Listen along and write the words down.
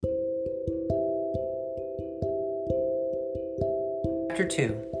Chapter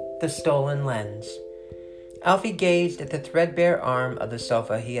 2. The Stolen Lens. Alfie gazed at the threadbare arm of the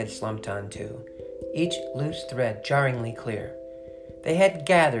sofa he had slumped onto, each loose thread jarringly clear. They had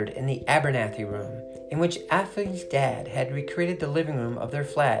gathered in the Abernathy room, in which Alfie's dad had recreated the living room of their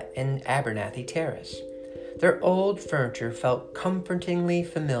flat in Abernathy Terrace. Their old furniture felt comfortingly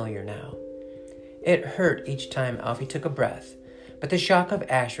familiar now. It hurt each time Alfie took a breath, but the shock of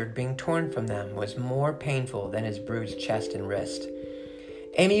Ashford being torn from them was more painful than his bruised chest and wrist.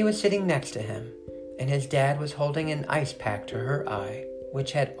 Amy was sitting next to him, and his dad was holding an ice pack to her eye,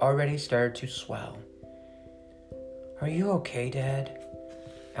 which had already started to swell. "Are you okay, Dad?"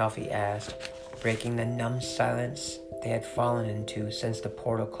 Alfie asked, breaking the numb silence they had fallen into since the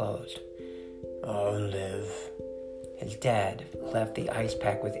portal closed. "I'll live." His dad left the ice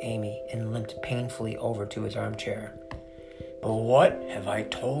pack with Amy and limped painfully over to his armchair. "But what have I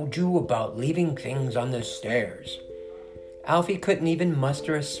told you about leaving things on the stairs?" Alfie couldn't even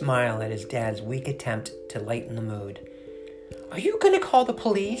muster a smile at his dad's weak attempt to lighten the mood. "Are you going to call the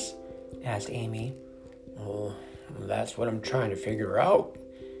police?" asked Amy. "Well, that's what I'm trying to figure out.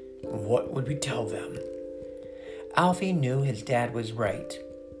 What would we tell them?" Alfie knew his dad was right.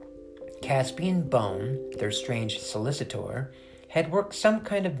 Caspian Bone, their strange solicitor, had worked some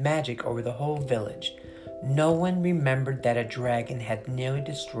kind of magic over the whole village. No one remembered that a dragon had nearly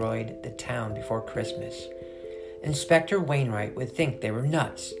destroyed the town before Christmas. Inspector Wainwright would think they were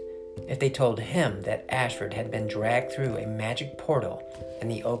nuts if they told him that Ashford had been dragged through a magic portal in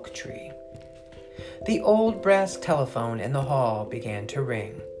the oak tree. The old brass telephone in the hall began to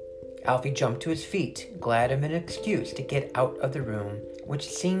ring. Alfie jumped to his feet, glad of an excuse to get out of the room, which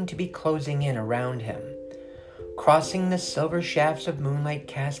seemed to be closing in around him. Crossing the silver shafts of moonlight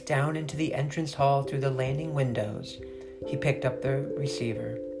cast down into the entrance hall through the landing windows, he picked up the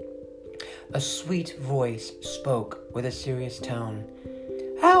receiver. A sweet voice spoke with a serious tone.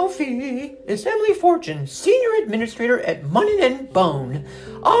 "Alfie, it's Emily Fortune, Senior Administrator at Munnin & Bone.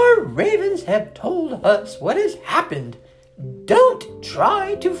 Our ravens have told us what has happened. Don't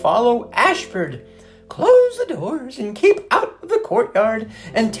try to follow Ashford. Close the doors and keep out of the courtyard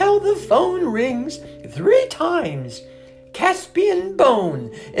until the phone rings 3 times. Caspian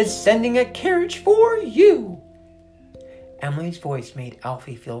Bone is sending a carriage for you." Emily's voice made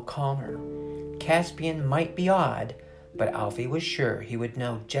Alfie feel calmer. Caspian might be odd, but Alfie was sure he would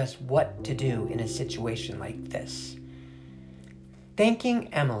know just what to do in a situation like this. Thanking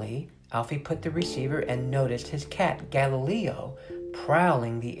Emily, Alfie put the receiver and noticed his cat Galileo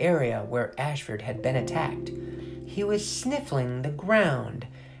prowling the area where Ashford had been attacked. He was sniffling the ground,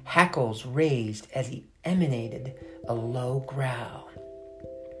 hackles raised as he emanated a low growl.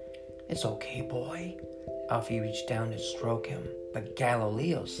 "It's okay, boy." Alfie reached down to stroke him, but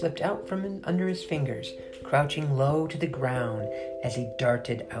Galileo slipped out from under his fingers, crouching low to the ground as he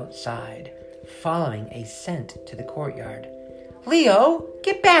darted outside, following a scent to the courtyard. "Leo,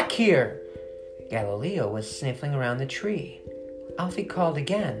 get back here!" Galileo was sniffling around the tree. Alfie called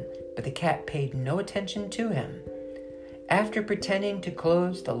again, but the cat paid no attention to him. After pretending to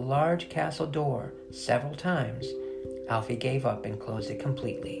close the large castle door several times, Alfie gave up and closed it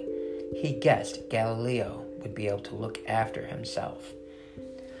completely. He guessed Galileo would be able to look after himself.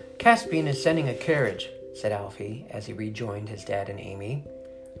 "Caspian is sending a carriage," said Alfie as he rejoined his dad and Amy.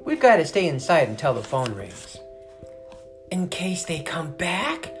 "We've got to stay inside until the phone rings." "In case they come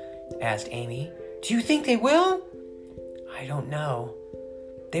back?" asked Amy. "Do you think they will?" "I don't know.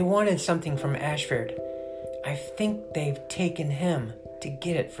 They wanted something from Ashford. I think they've taken him to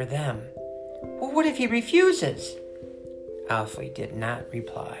get it for them." "Well, what if he refuses?" Alfie did not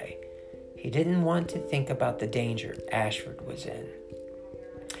reply. He didn't want to think about the danger Ashford was in.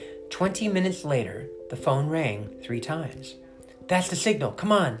 20 minutes later, the phone rang 3 times. "That's the signal.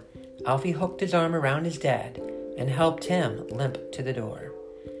 Come on." Alfie hooked his arm around his dad and helped him limp to the door.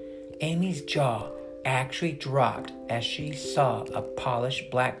 Amy's jaw actually dropped as she saw a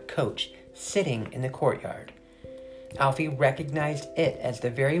polished black coach sitting in the courtyard. Alfie recognized it as the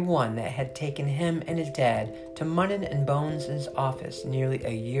very one that had taken him and his dad to Munnin and Bones' office nearly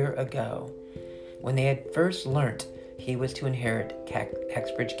a year ago, when they had first learnt he was to inherit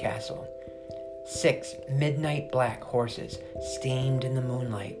Hexbridge Castle. 6 midnight black horses steamed in the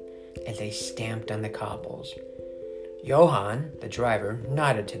moonlight as they stamped on the cobbles. Johann, the driver,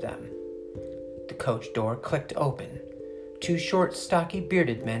 nodded to them. The coach door clicked open. 2 short, stocky,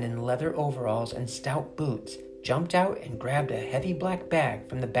 bearded men in leather overalls and stout boots jumped out and grabbed a heavy black bag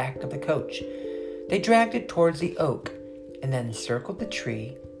from the back of the coach. They dragged it towards the oak and then circled the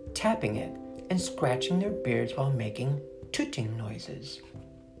tree, tapping it and scratching their beards while making tooting noises.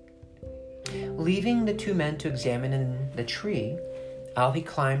 Leaving the two men to examine the tree, Alfie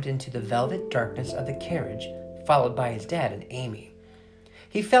climbed into the velvet darkness of the carriage, followed by his dad and Amy.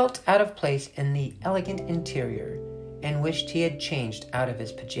 He felt out of place in the elegant interior and wished he had changed out of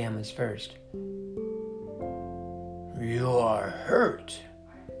his pajamas first. "You are hurt."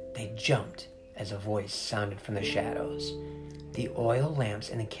 They jumped as a voice sounded from the shadows. The oil lamps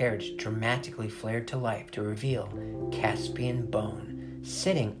in the carriage dramatically flared to life to reveal Caspian Bone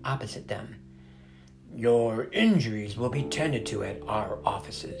sitting opposite them. "Your injuries will be tended to at our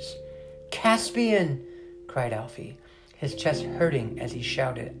offices." "Caspian!" cried Alfie, his chest hurting as he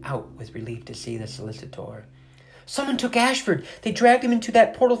shouted out with relief to see the solicitor. "Someone took Ashford. They dragged him into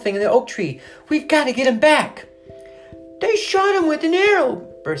that portal thing in the oak tree. We've got to get him back." "They shot him with an arrow,"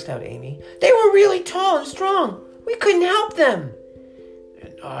 burst out Amy. "They were really tall and strong. We couldn't help them."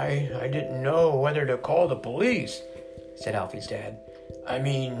 "And I didn't know whether to call the police," said Alfie's dad. "I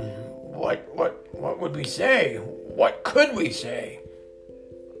mean, what would we say? What could we say?"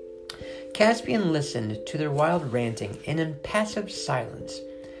 Caspian listened to their wild ranting in impassive silence,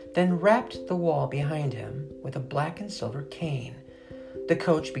 then rapped the wall behind him with a black and silver cane. The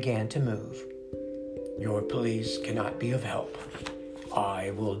coach began to move. "Your police cannot be of help.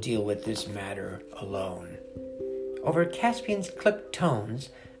 I will deal with this matter alone." Over Caspian's clipped tones,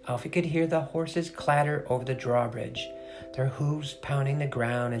 Alfie could hear the horses clatter over the drawbridge, their hooves pounding the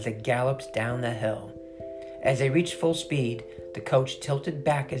ground as it galloped down the hill. As they reached full speed, the coach tilted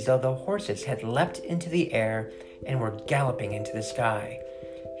back as though the horses had leapt into the air and were galloping into the sky.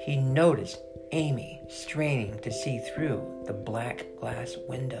 He noticed Amy straining to see through the black glass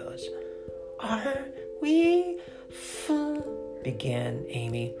windows. "Are we began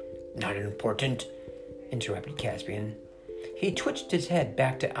Amy. "Not important," interrupted Caspian. He twitched his head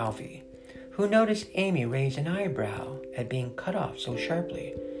back to Alfie, who noticed Amy raise an eyebrow at being cut off so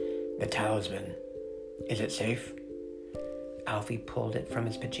sharply. "The talisman. Is it safe?" Alfie pulled it from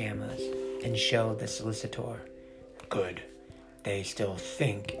his pajamas and showed the solicitor. "Good. They still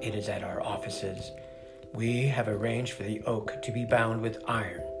think it is at our offices. We have arranged for the oak to be bound with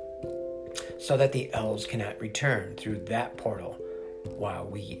iron, so that the elves cannot return through that portal while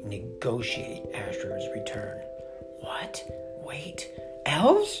we negotiate Ashford's return." "What? Wait,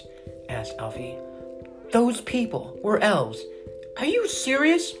 elves?" asked Alfie. "Those people were elves. Are you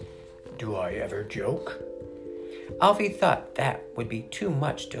serious?" "Do I ever joke?" Alfie thought that would be too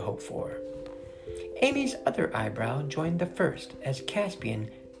much to hope for. Amy's other eyebrow joined the first as Caspian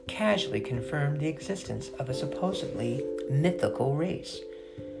casually confirmed the existence of a supposedly mythical race.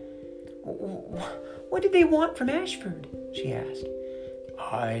 "What did they want from Ashford?" she asked.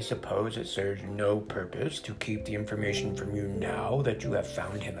 "I suppose it serves no purpose to keep the information from you now that you have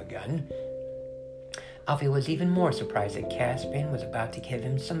found him again." Alfie was even more surprised that Caspian was about to give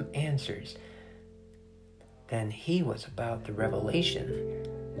him some answers than he was about the revelation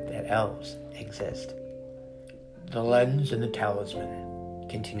that elves exist. "The lens and the talisman,"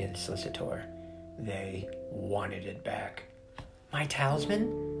 continued the solicitor. "They wanted it back." "My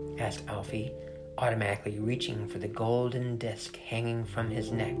talisman?" asked Alfie, automatically reaching for the golden disc hanging from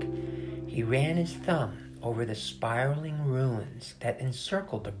his neck. He ran his thumb over the spiraling runes that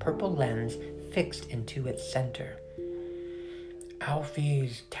encircled the purple lens fixed into its center.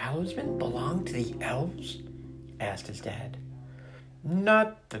 "Alfie's talisman belonged to the elves?" asked his dad.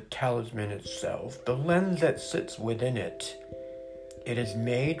 "Not the talisman itself, the lens that sits within it. It is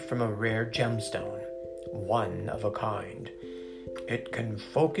made from a rare gemstone, one of a kind. It can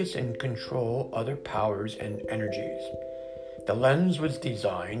focus and control other powers and energies. The lens was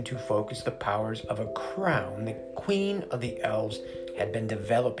designed to focus the powers of a crown the Queen of the Elves had been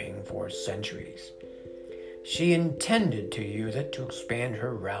developing for centuries. She intended to use it to expand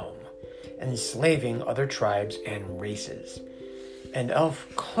her realm, enslaving other tribes and races. An elf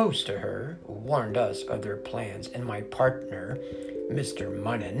close to her warned us of their plans, and my partner, Mr.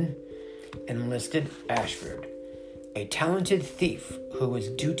 Munnan, enlisted Ashford, a talented thief who was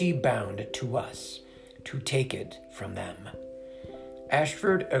duty-bound to us, to take it from them.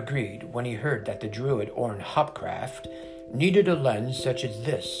 Ashford agreed when he heard that the druid Orn Hopcraft needed a lens such as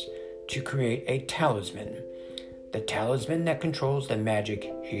this to create a talisman, the talisman that controls the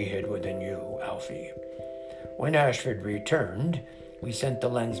magic he hid within you, Alfie. When Ashford returned, we sent the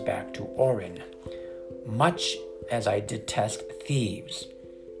lens back to Orin. Much as I detest thieves,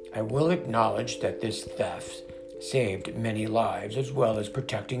 I will acknowledge that this theft saved many lives as well as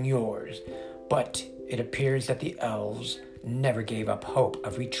protecting yours, but it appears that the elves never gave up hope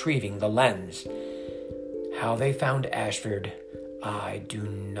of retrieving the lens. How they found Ashford, I do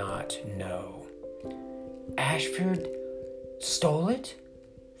not know." "Ashford stole it?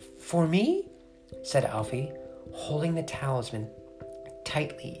 For me?" said Alfie, holding the talisman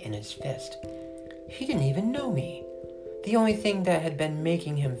tightly in his fist. He didn't even know me. The only thing that had been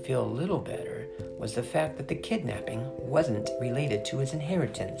making him feel a little better was the fact that the kidnapping wasn't related to his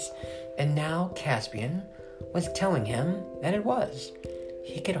inheritance, and now Caspian was telling him that it was.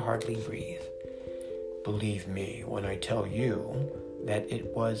 He could hardly breathe. Believe me when I tell you that it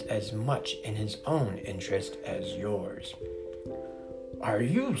was as much in his own interest as yours. Are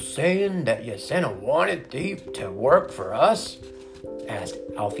you saying that you sent a wanted thief to work for us? Asked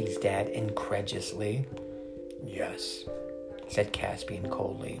Alfie's dad incredulously. Yes, said Caspian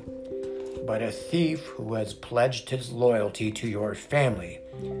coldly. But a thief who has pledged his loyalty to your family,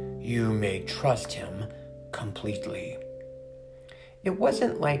 you may trust him completely. It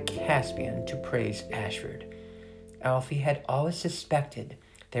wasn't like Caspian to praise Ashford. Alfie had always suspected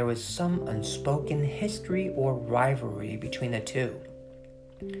there was some unspoken history or rivalry between the two.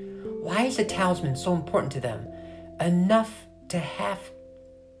 Why is the talisman so important to them? Enough to half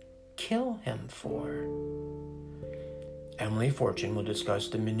kill him for? Emily Fortune will discuss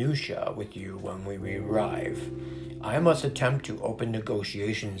the minutiae with you when we arrive. I must attempt to open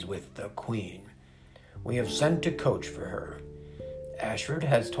negotiations with the Queen. We have sent a coach for her. Ashford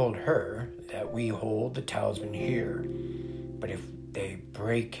has told her that we hold the talisman here, but if they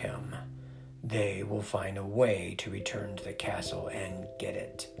break him, they will find a way to return to the castle and get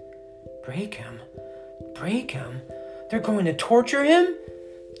it. Break him? Break him? They're going to torture him?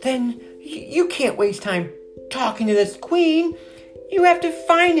 Then you can't waste time talking to this queen. You have to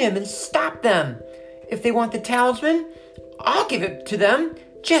find him and stop them. If they want the talisman, I'll give it to them.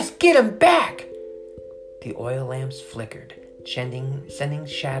 Just get him back. The oil lamps flickered, sending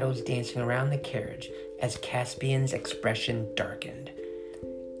shadows dancing around the carriage as Caspian's expression darkened.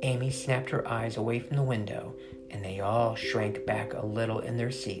 Amy snapped her eyes away from the window, and they all shrank back a little in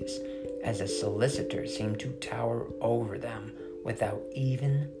their seats as a solicitor seemed to tower over them without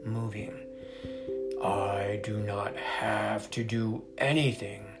even moving. I do not have to do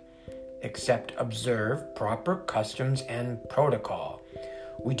anything except observe proper customs and protocol.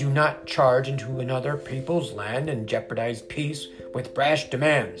 We do not charge into another people's land and jeopardize peace with brash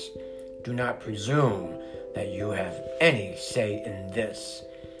demands. Do not presume that you have any say in this.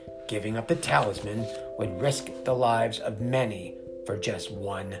 Giving up the talisman would risk the lives of many for just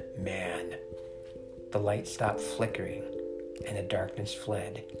one man. The light stopped flickering, and the darkness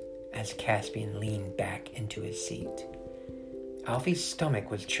fled as Caspian leaned back into his seat. Alfie's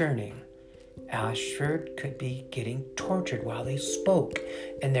stomach was churning. Ashford could be getting tortured while they spoke,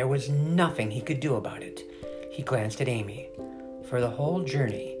 and there was nothing he could do about it. He glanced at Amy. For the whole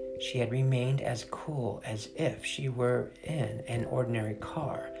journey, she had remained as cool as if she were in an ordinary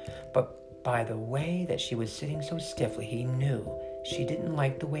car, but by the way that she was sitting so stiffly, he knew she didn't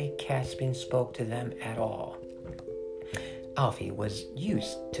like the way Caspian spoke to them at all. Alfie was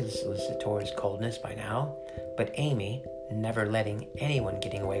used to the solicitor's coldness by now, but Amy, never letting anyone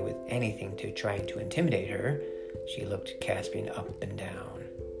getting away with anything to trying to intimidate her, she looked Caspian up and down.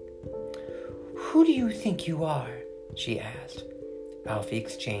 "Who do you think you are?" she asked. Alfie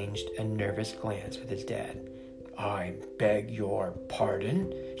exchanged a nervous glance with his dad. I beg your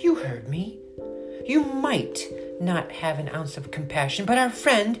pardon? "You heard me. You might not have an ounce of compassion, but our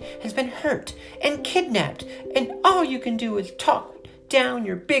friend has been hurt and kidnapped, and all you can do is talk down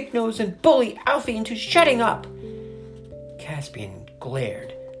your big nose and bully Alfie into shutting up." Caspian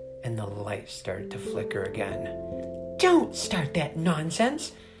glared, and the light started to flicker again. "Don't start that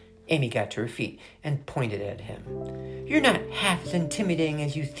nonsense." Amy got to her feet and pointed at him. "You're not half as intimidating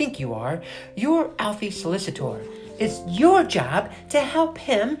as you think you are. You're Alfie's solicitor. It's your job to help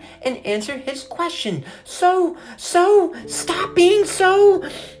him and answer his question. So, stop being so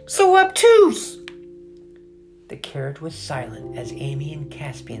obtuse." The carriage was silent as Amy and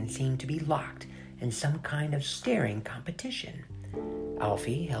Caspian seemed to be locked in some kind of staring competition.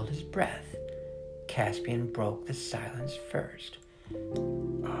 Alfie held his breath. Caspian broke the silence first.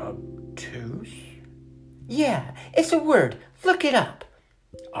 Obtuse? Yeah, it's a word. Look it up.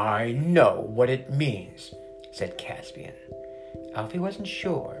 I know what it means, said Caspian. Alfie wasn't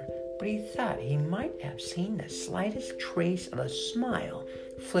sure, but he thought he might have seen the slightest trace of a smile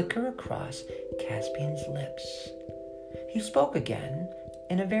flicker across Caspian's lips. He spoke again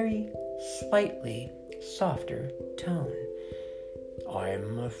in a very slightly softer tone.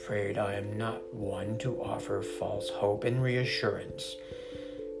 I'm afraid I am not one to offer false hope and reassurance.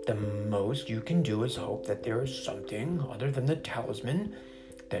 The most you can do is hope that there is something other than the talisman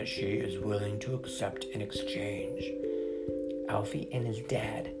that she is willing to accept in exchange. Alfie and his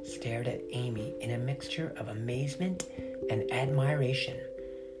dad stared at Amy in a mixture of amazement and admiration.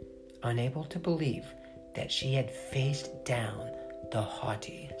 unable to believe that she had faced down the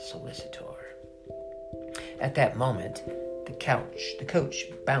haughty solicitor. At that moment, the coach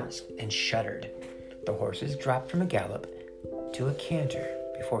bounced and shuddered. The horses dropped from a gallop to a canter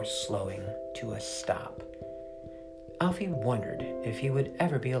before slowing to a stop. Alfie wondered if he would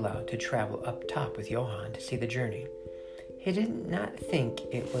ever be allowed to travel up top with Johann to see the journey. He did not think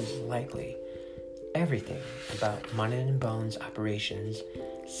it was likely. Everything about Money and Bones' operations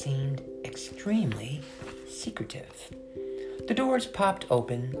seemed extremely secretive. The doors popped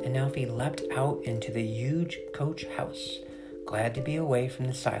open, and Alfie leapt out into the huge coach house, glad to be away from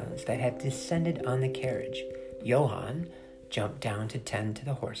the silence that had descended on the carriage. Johann jumped down to tend to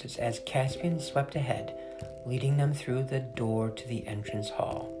the horses as Caspian swept ahead, leading them through the door to the entrance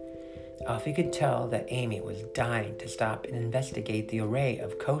hall. Alfie could tell that Amy was dying to stop and investigate the array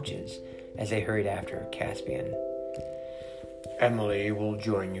of coaches as they hurried after Caspian. "Emily will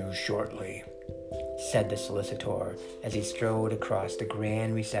join you shortly," said the solicitor as he strode across the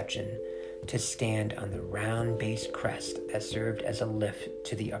grand reception to stand on the round base crest that served as a lift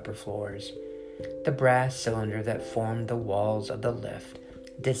to the upper floors. The brass cylinder that formed the walls of the lift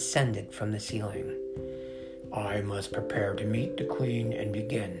descended from the ceiling. "I must prepare to meet the Queen and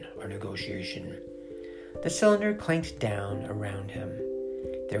begin our negotiation." The cylinder clanked down around him.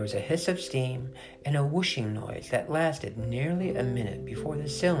 There was a hiss of steam and a whooshing noise that lasted nearly a minute before the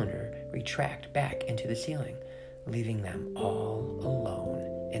cylinder retracted back into the ceiling, leaving them all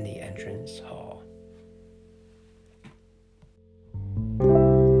alone in the entrance hall.